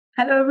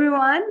Hello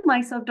everyone,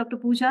 myself Dr.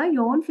 Pooja,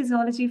 your own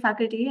physiology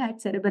faculty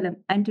at Cerebellum.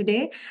 And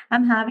today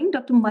I'm having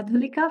Dr.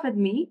 Madhulika with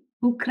me,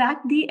 who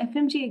cracked the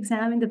FMG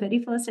exam in the very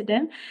first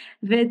attempt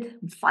with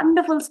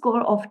wonderful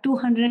score of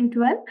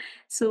 212.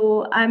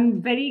 So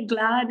I'm very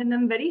glad and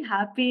I'm very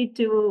happy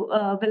to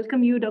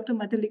welcome you, Dr.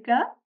 Madhulika.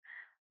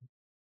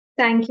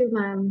 Thank you,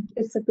 ma'am.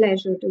 It's a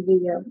pleasure to be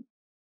here.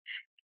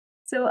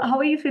 So how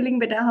are you feeling,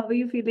 beta? How are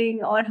you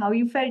feeling or how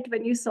you felt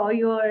when you saw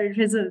your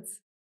results?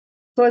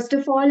 First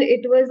of all,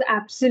 it was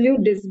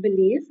absolute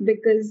disbelief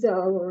because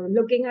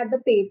looking at the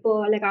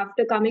paper, like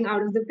after coming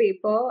out of the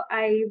paper,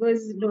 I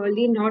was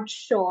really not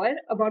sure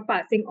about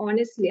passing.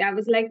 Honestly, I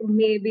was like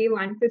maybe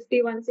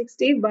 150,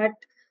 160, but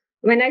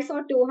when I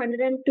saw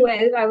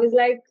 212, I was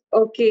like,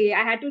 okay,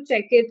 I had to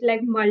check it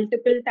like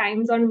multiple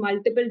times on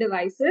multiple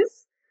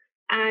devices.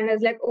 And I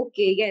was like,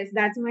 okay, yes,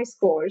 that's my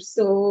score.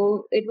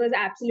 So it was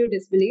absolute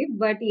disbelief.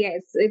 But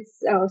yes,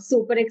 it's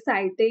super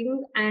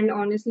exciting. And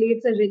honestly,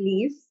 it's a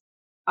relief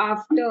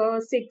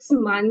after 6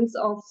 months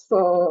of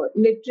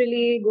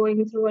literally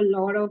going through a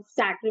lot of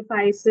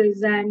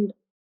sacrifices and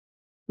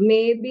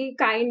maybe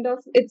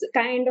it's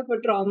kind of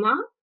a trauma.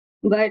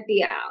 But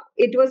yeah,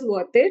 it was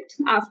worth it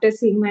after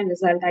seeing my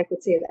result, I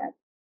could say that.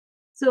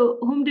 So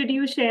whom did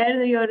you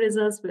share your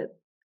results with?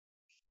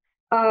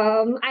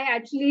 I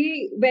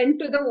actually went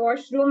to the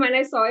washroom and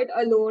I saw it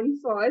alone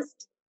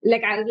first.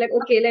 Like I was like,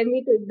 okay, let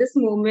me take this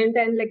moment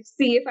and like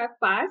see if I've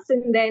passed.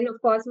 And then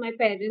of course my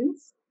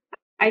parents,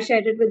 I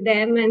shared it with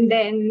them. And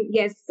then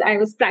yes, I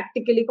was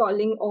practically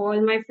calling all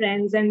my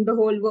friends and the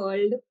whole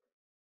world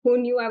who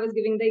knew I was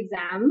giving the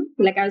exam.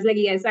 Like I was like,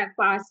 yes, I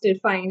passed it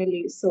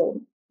finally.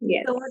 So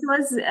yes. So what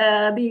was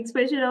the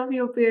expression of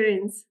your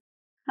parents?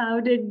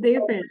 How did they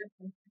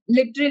feel?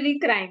 Literally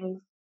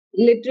crying.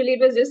 Literally, it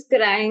was just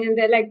crying, and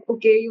they're like,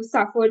 "Okay, you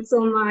suffered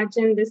so much,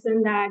 and this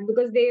and that."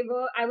 Because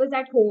I was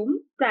at home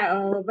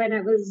when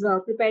I was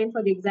preparing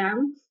for the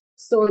exam,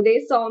 so they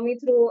saw me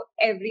through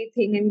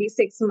everything in these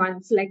 6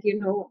 months, like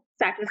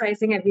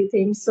sacrificing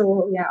everything.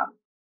 So yeah,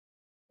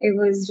 it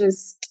was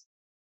just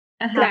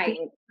A happy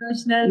crying.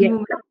 emotional Yeah,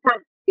 moment.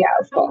 yeah,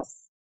 of course.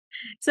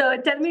 So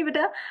tell me,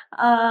 Beta,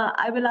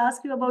 I will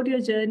ask you about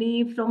your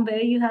journey from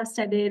where you have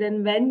studied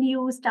and when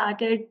you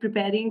started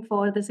preparing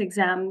for this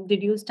exam.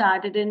 Did you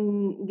start it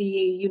in the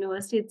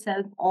university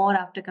itself or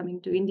after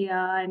coming to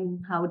India,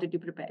 and how did you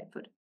prepare for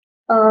it?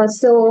 I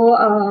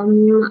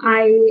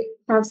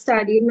have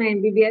studied my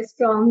MBBS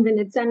from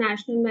Vinnytsia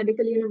National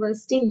Medical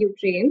University,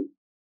 Ukraine.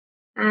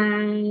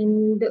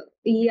 And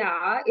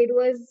yeah, it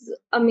was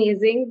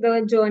amazing.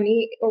 The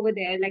journey over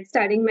there, like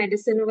studying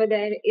medicine over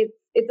there,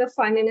 it's a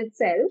fun in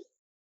itself.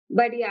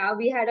 But yeah,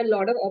 we had a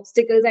lot of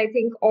obstacles. I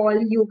think all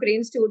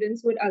Ukraine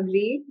students would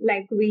agree.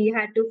 Like we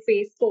had to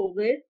face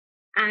COVID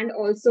and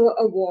also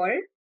a war.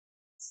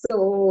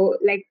 So,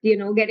 like,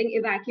 getting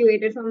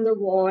evacuated from the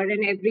war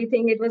and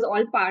everything, it was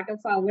all part of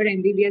our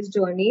MBBS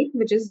journey,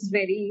 which is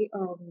very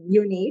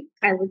unique,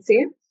 I would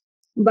say.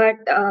 But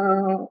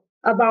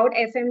about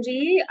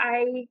FMG,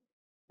 I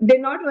did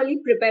not really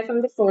prepare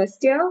from the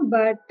first year,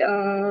 but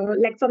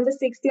like from the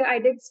sixth year, I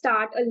did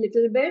start a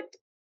little bit,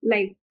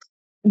 like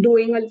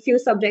doing a few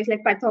subjects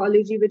like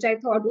pathology, which I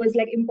thought was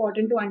like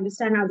important to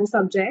understand other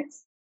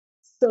subjects.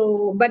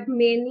 So, but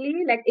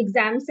mainly like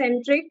exam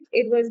centric,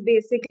 it was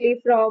basically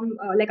from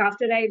like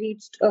after I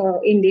reached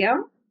India,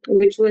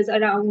 which was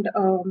around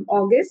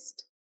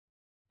August.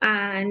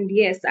 And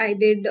yes, I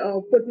did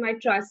put my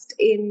trust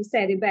in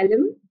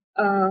Cerebellum.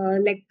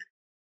 Like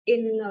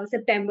in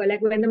September,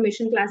 like when the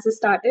mission classes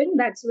started,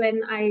 that's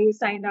when I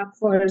signed up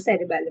for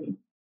Cerebellum.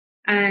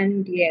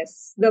 And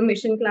yes, the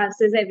mission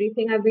classes,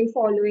 everything I've been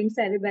following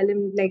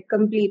Cerebellum like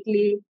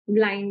completely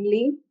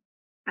blindly.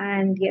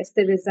 And yes,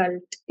 the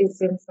result is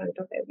in front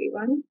of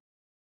everyone.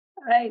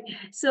 Right.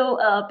 So,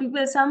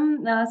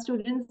 some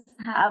students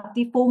have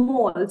the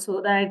FOMO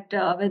also, that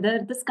whether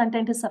this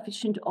content is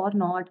sufficient or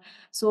not.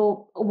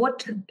 So,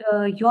 what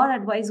your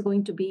advice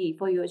going to be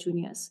for your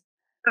juniors?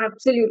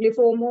 Absolutely.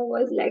 FOMO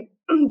was like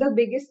the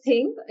biggest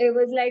thing. It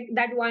was like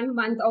that 1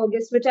 month,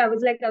 August, which I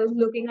was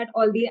looking at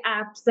all the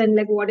apps and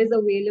like what is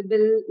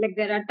available. Like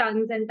there are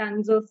tons and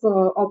tons of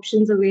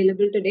options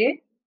available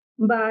today.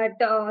 But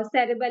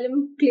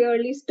Cerebellum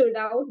clearly stood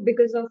out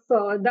because of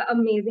the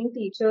amazing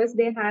teachers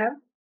they have.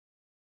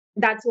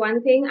 That's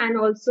one thing. And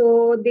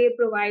also, they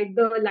provide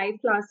the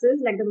live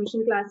classes, like the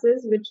mission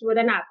classes, which were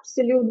an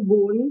absolute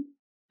boon.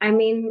 I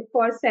mean,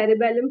 for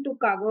Cerebellum to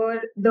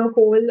cover the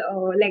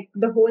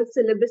whole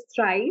syllabus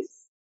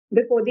thrice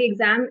before the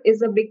exam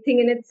is a big thing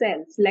in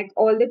itself. Like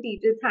all the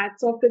teachers,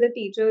 hats off to the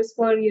teachers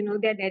for,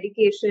 their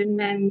dedication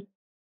and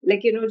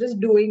like, just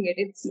doing it.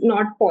 It's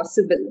not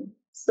possible.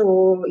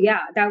 So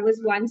yeah, that was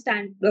one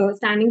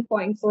standing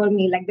point for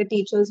me. Like the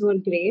teachers were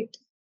great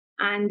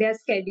and their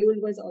schedule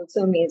was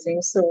also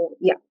amazing. So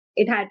yeah,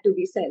 it had to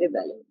be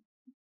Cerebellum.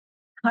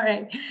 All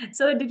right.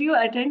 So, did you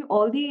attend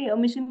all the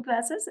mission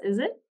classes? Is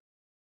it?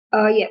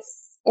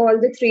 Yes, all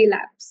the three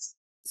labs.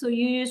 So,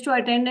 you used to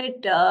attend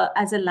it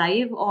as a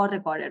live or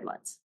recorded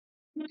ones?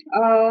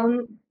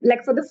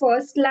 Like for the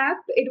first lap,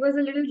 it was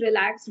a little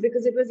relaxed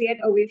because it was yet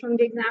away from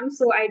the exam.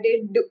 So I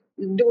did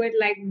do it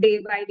like day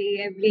by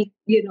day, every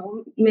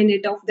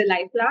minute of the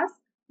live class.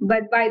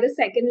 But by the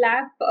second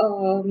lap,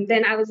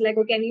 then I was like,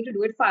 okay, I need to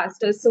do it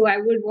faster. So I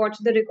would watch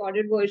the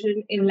recorded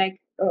version in like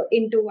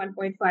into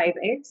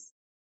 1.5x.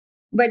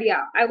 But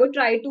yeah, I would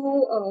try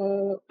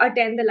to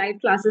attend the live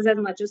classes as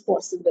much as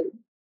possible.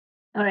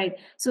 All right.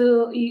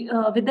 So,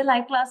 with the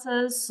live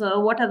classes,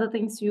 what other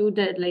things you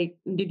did? Like,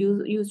 did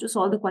you used to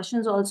solve the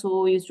questions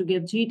also? Used to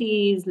give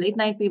GTs, late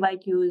night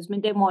PYQs,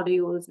 midday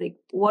modules? Like,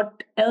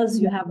 what else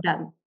you have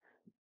done?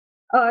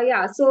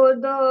 Yeah, so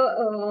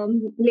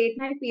the late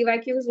night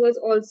PYQs was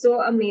also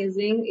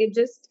amazing. It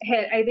just,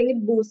 I think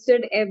it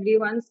boosted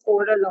everyone's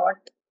score a lot.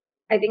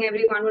 I think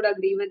everyone would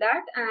agree with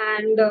that.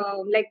 And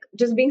like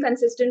just being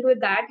consistent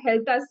with that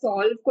helped us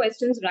solve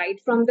questions right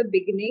from the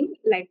beginning,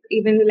 like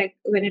even like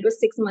when it was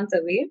 6 months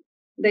away,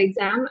 the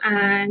exam.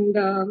 And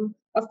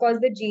of course,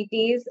 the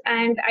GTs.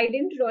 And I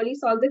didn't really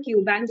solve the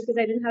Q bank because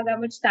I didn't have that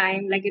much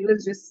time. Like it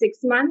was just 6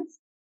 months.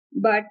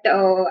 But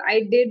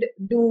I did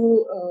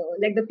do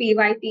like the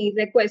PYTs,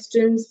 like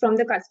questions from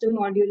the custom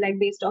module, like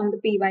based on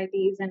the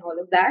PYTs and all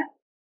of that.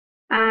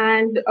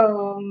 And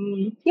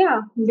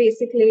yeah,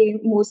 basically,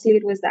 mostly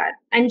it was that.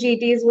 And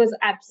GTs was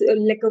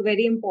absolutely like a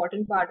very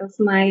important part of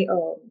my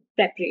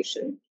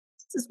preparation.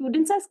 So,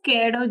 students are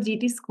scared of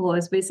GT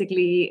scores.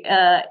 Basically,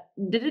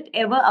 did it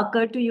ever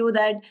occur to you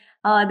that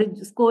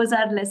the scores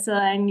are lesser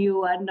and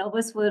you are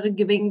nervous for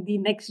giving the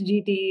next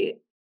GT?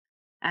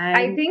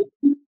 I And think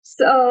it's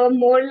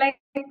more like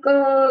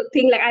a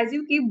thing, like as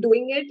you keep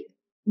doing it,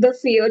 the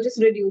fear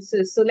just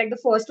reduces. So like the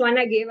first one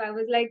I gave, I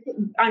was like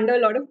under a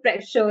lot of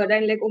pressure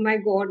and like, oh my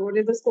God, what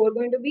is the score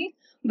going to be?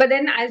 But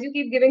then as you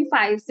keep giving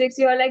 5, 6,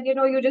 you're like,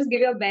 you just give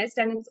your best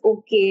and it's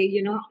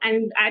okay.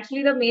 And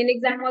actually the main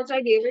exam also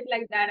I gave it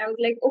like that. I was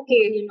like,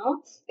 okay,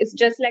 it's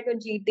just like a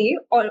GT.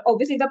 Or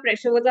obviously the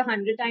pressure was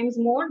 100 times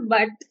more,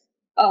 but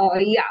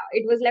yeah,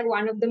 it was like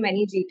one of the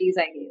many GTs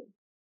I gave.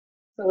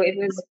 So it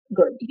was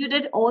good. you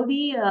did all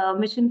the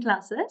mission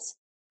classes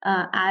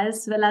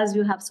as well as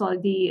you have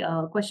solved the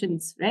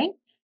questions, right?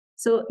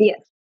 So,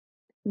 Yes.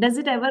 does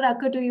it ever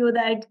occur to you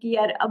that कि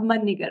यार अब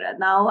मन नहीं कर रहा,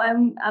 now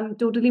I'm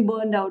totally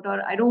burned out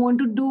or I don't want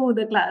to do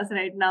the class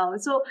right now?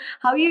 So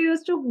how you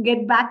used to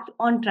get back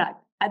on track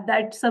at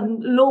that?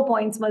 Some low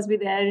points must be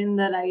there in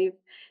the life,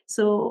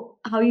 so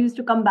how you used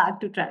to come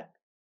back to track?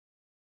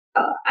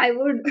 I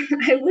would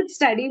I would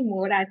study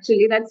more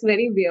actually. That's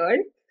very weird.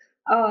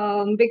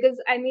 Because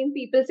I mean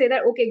people say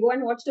that okay, go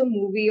and watch a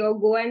movie or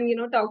go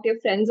and talk to your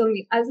friends or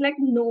me. I was like,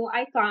 no,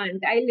 I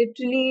can't. I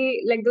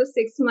literally like those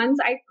 6 months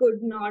I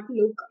could not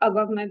look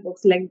above my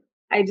books. Like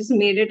I just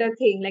made it a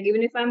thing. Like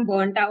even if I'm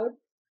burnt out,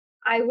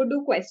 I would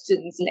do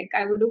questions. Like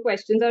I would do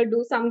questions or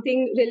do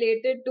something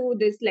related to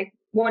this, like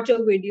watch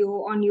a video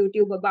on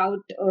YouTube about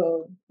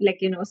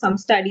like some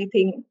study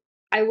thing.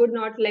 I would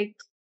not like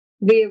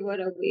waver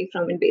away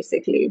from it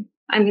basically.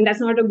 I mean that's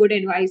not a good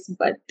advice,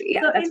 but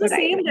yeah, So that's what I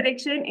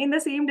did. in the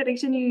same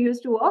direction you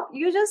used to walk,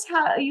 you just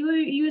you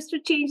used to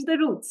change the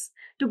routes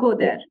to go Yeah.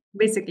 there,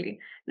 basically,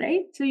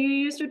 right? So you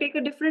used to take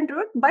a different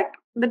route, but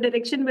the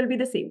direction will be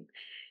the same.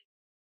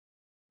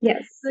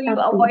 Yes, So you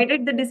absolutely.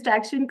 avoided the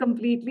distraction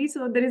completely.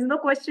 So there is no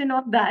question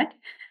of that.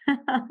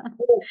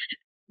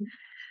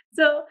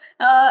 So,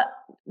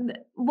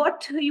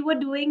 what you were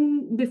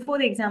doing before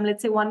the exam,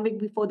 let's say 1 week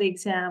before the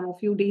exam or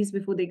few days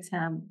before the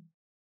exam?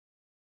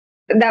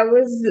 That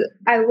was,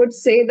 I would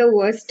say, the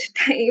worst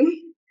time.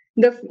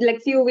 The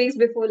like few weeks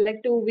before,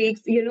 like 2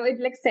 weeks, it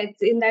like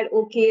sets in that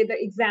okay, the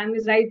exam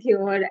is right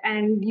here,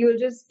 and you'll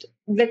just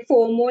like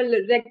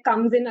FOMO like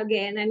comes in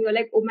again, and you're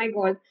like, oh my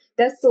God,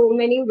 there's so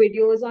many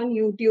videos on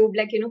YouTube,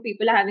 like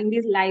people are having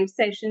these live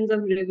sessions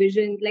of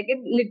revisions, like it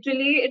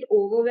literally it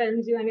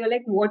overwhelms you, and you're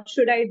like, what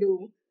should I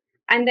do?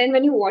 And then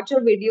when you watch a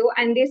video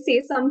and they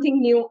say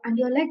something new, and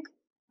you're like,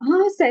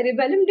 oh,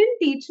 cerebellum didn't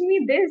teach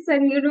me this,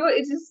 and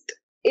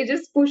it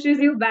just pushes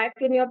you back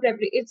in your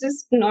preparation. It's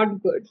just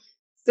not good.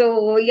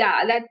 So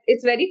yeah, that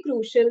it's very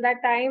crucial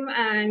that time,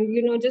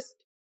 and just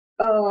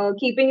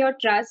keeping your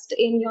trust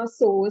in your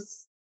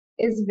source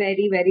is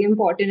very very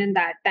important in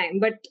that time.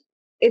 But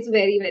it's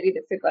very very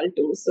difficult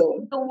too.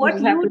 So So you what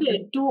just have you to.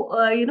 did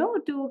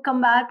to to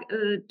come back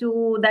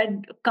to that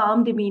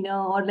calm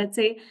demeanor, or let's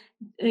say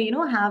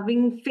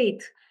having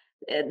faith,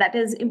 that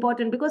is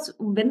important, because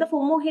when the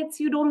FOMO hits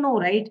you don't know,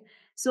 right?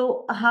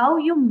 So how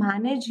you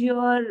manage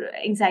your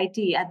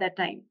anxiety at that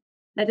time,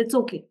 that it's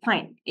okay,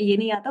 fine, ये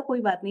नहीं आता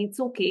कोई बात नहीं, it's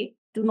okay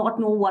to not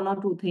know one or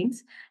two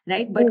things,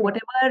 right? But Yeah,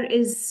 whatever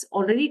is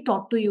already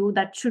taught to you,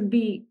 that should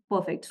be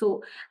perfect.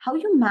 So how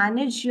you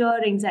manage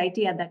your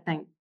anxiety at that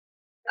time?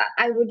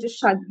 I would just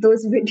shut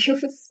those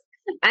videos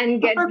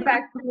and get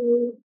back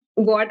to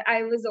what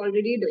I was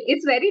already doing.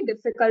 It's very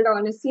difficult,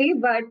 honestly,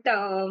 but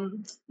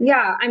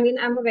yeah, I mean,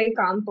 I'm a very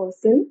calm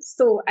person,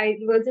 so I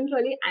wasn't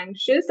really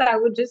anxious. I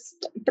would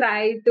just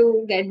try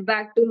to get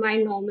back to my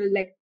normal,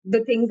 like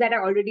the things that I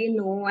already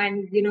know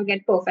and,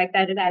 get perfect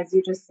at it, as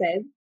you just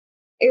said.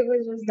 it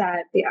was just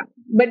that, yeah.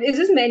 But it's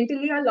just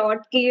mentally a lot,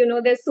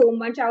 there's so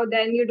much out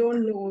there and you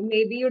don't know.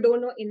 Maybe you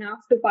don't know enough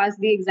to pass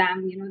the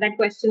exam. That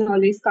question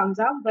always comes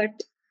up, but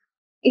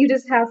you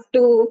just have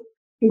to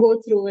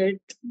go through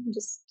it.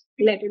 Just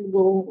let it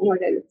go.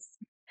 What else?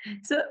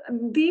 So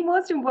the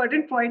most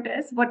important point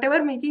is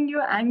whatever making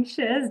you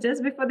anxious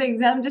just before the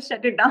exam, just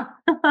shut it down.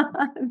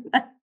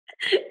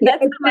 Yeah,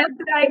 That's the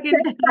mantra I can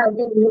except tell.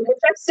 studying.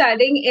 Except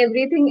studying,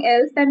 everything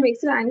else that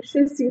makes you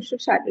anxious, you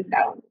should shut it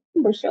down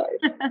for sure.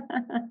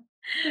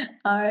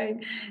 All right.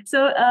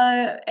 So,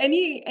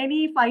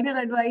 any final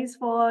advice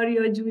for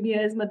your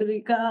juniors,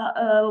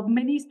 Madhulika?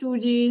 Many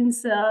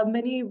students,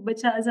 many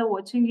bachas are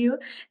watching you,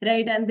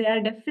 right? And they are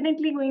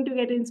definitely going to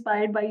get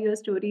inspired by your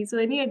story. So,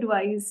 any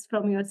advice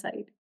from your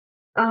side?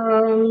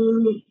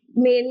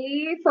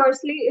 Mainly,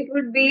 firstly, it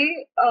would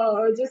be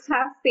just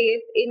have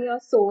faith in your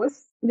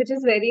source, which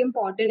is very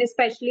important,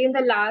 especially in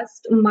the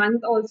last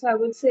month, also, I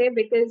would say,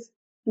 because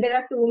there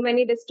are too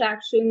many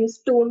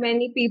distractions, too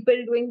many people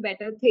doing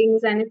better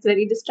things, and it's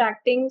very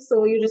distracting.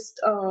 So you just,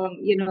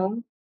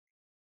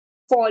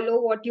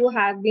 follow what you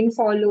have been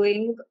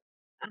following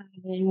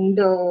and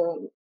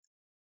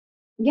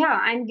yeah,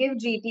 and give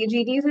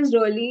GTs is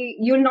really,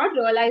 you'll not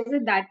realize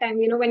it that time.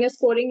 When you're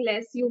scoring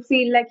less, you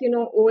feel like,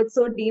 oh, it's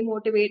so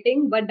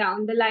demotivating. But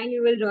down the line,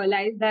 you will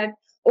realize that,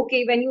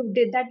 okay, when you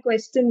did that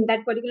question,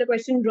 that particular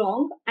question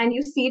wrong, and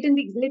you see it in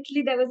the,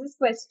 literally, there was this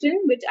question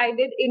which I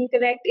did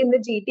incorrect in the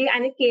GT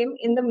and it came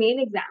in the main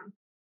exam.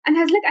 And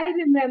I was like, I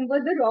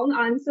remember the wrong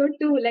answer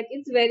too. Like,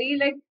 it's very,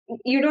 like,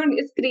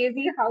 it's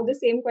crazy how the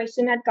same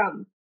question had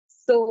come.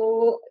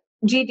 So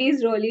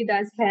GTs really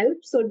does help.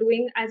 So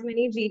doing as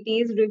many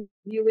GTs,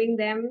 reviewing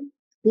them,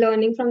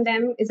 learning from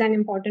them is an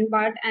important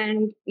part.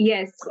 And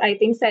yes, I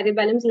think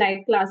Cerebellum's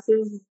live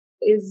classes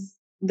is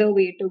the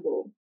way to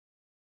go.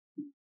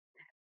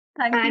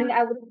 Thank you. And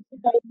I would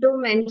also like to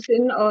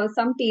mention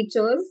some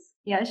teachers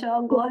Yeah,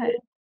 sure. who Go ahead.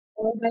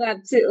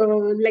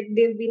 like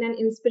they've been an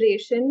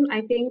inspiration.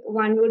 I think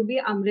one would be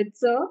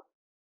Amritsar.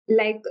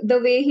 Like the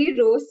way he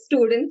roasts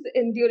students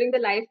in during the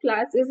live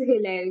class is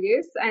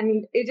hilarious,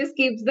 and it just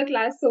keeps the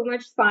class so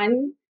much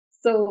fun.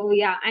 So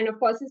yeah, and of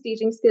course his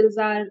teaching skills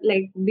are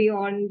like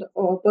beyond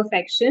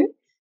perfection.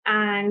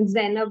 And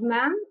Zainab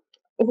ma'am,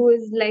 who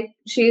is like,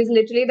 she is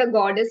literally the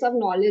goddess of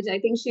knowledge. I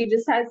think she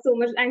just has so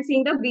much, and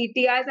seeing the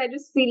BTRs, I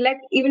just feel like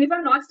even if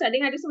I'm not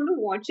studying, I just want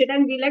to watch it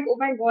and be like, oh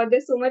my god,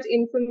 there's so much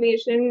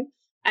information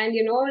and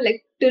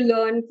like to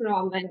learn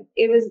from. And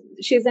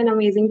she's an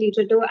amazing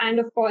teacher too. And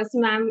of course,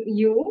 ma'am,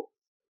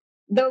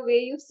 the way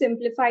you've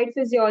simplified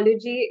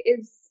physiology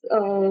is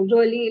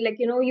really, like,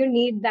 you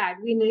need that.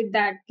 We need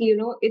that.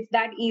 It's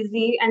that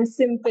easy and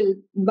simple,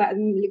 but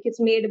like it's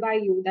made by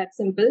you. That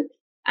simple,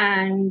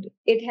 and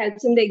it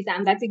helps in the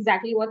exam. That's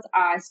exactly what's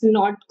asked,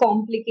 not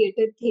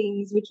complicated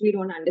things which we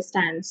don't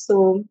understand.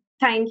 So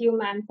thank you,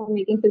 ma'am, for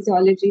making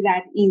physiology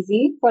that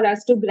easy for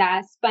us to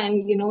grasp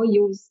and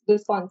use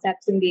those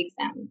concepts in the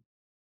exam.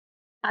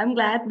 I'm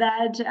glad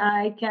that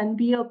I can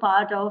be a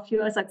part of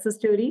your success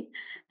story,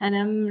 and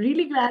I'm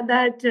really glad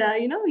that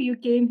you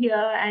came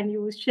here and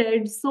you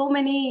shared so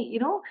many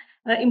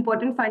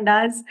important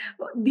fundas.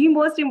 The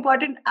most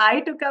important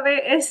I took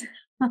away is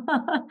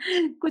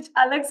कुछ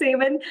अलग से.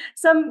 When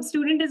some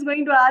student is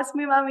going to ask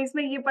me, "Ma'am,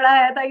 इसमें ये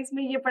पढ़ाया था,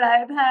 इसमें ये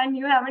पढ़ाया था," and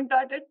you haven't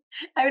taught it,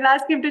 I will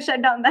ask him to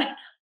shut down that.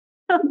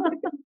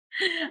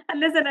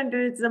 Unless and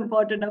until it's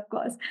important, of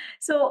course.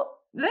 So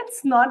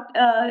let's not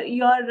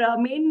your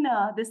main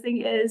this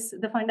thing is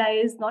the funda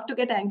is not to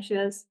get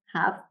anxious.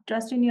 Have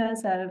trust in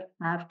yourself,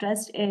 have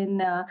trust in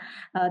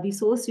the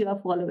source you are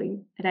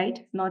following,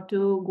 right? Not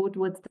to go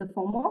towards the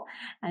FOMO,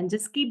 and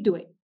just keep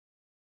doing.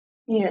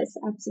 Yes,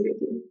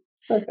 absolutely.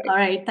 Perfect. All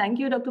right. Thank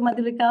you, Dr.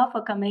 Madhulika,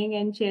 for coming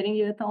and sharing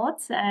your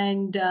thoughts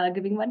and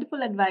giving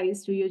wonderful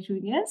advice to your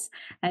juniors.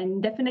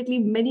 And definitely,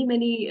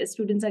 many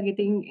students are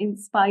getting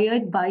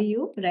inspired by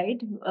you, right?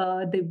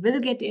 They will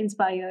get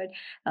inspired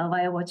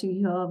via watching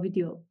your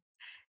video.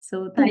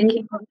 So thank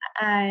you.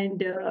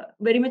 And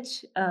very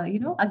much,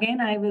 again,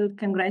 I will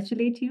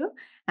congratulate you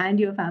and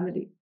your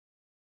family.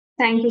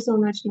 Thank you so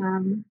much,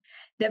 ma'am.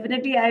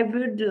 Definitely, I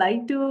would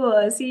like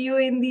to see you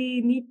in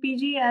the NEET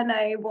PG, and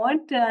I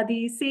want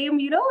the same,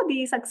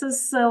 the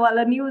success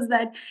wala news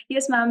that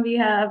yes, ma'am, we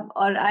have,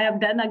 or I have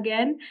done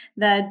again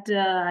that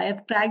I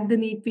have cracked the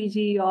NEET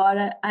PG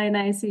or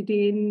INICT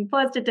in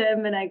first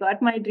attempt, and I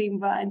got my dream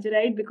branch,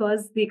 right?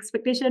 Because the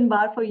expectation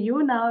bar for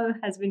you now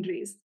has been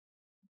raised.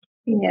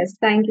 Yes,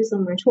 thank you so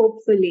much.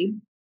 Hopefully.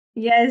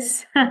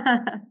 Yes.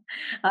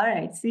 All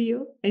right. See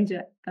you.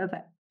 Enjoy. Bye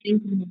bye.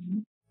 Thank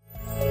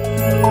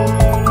you.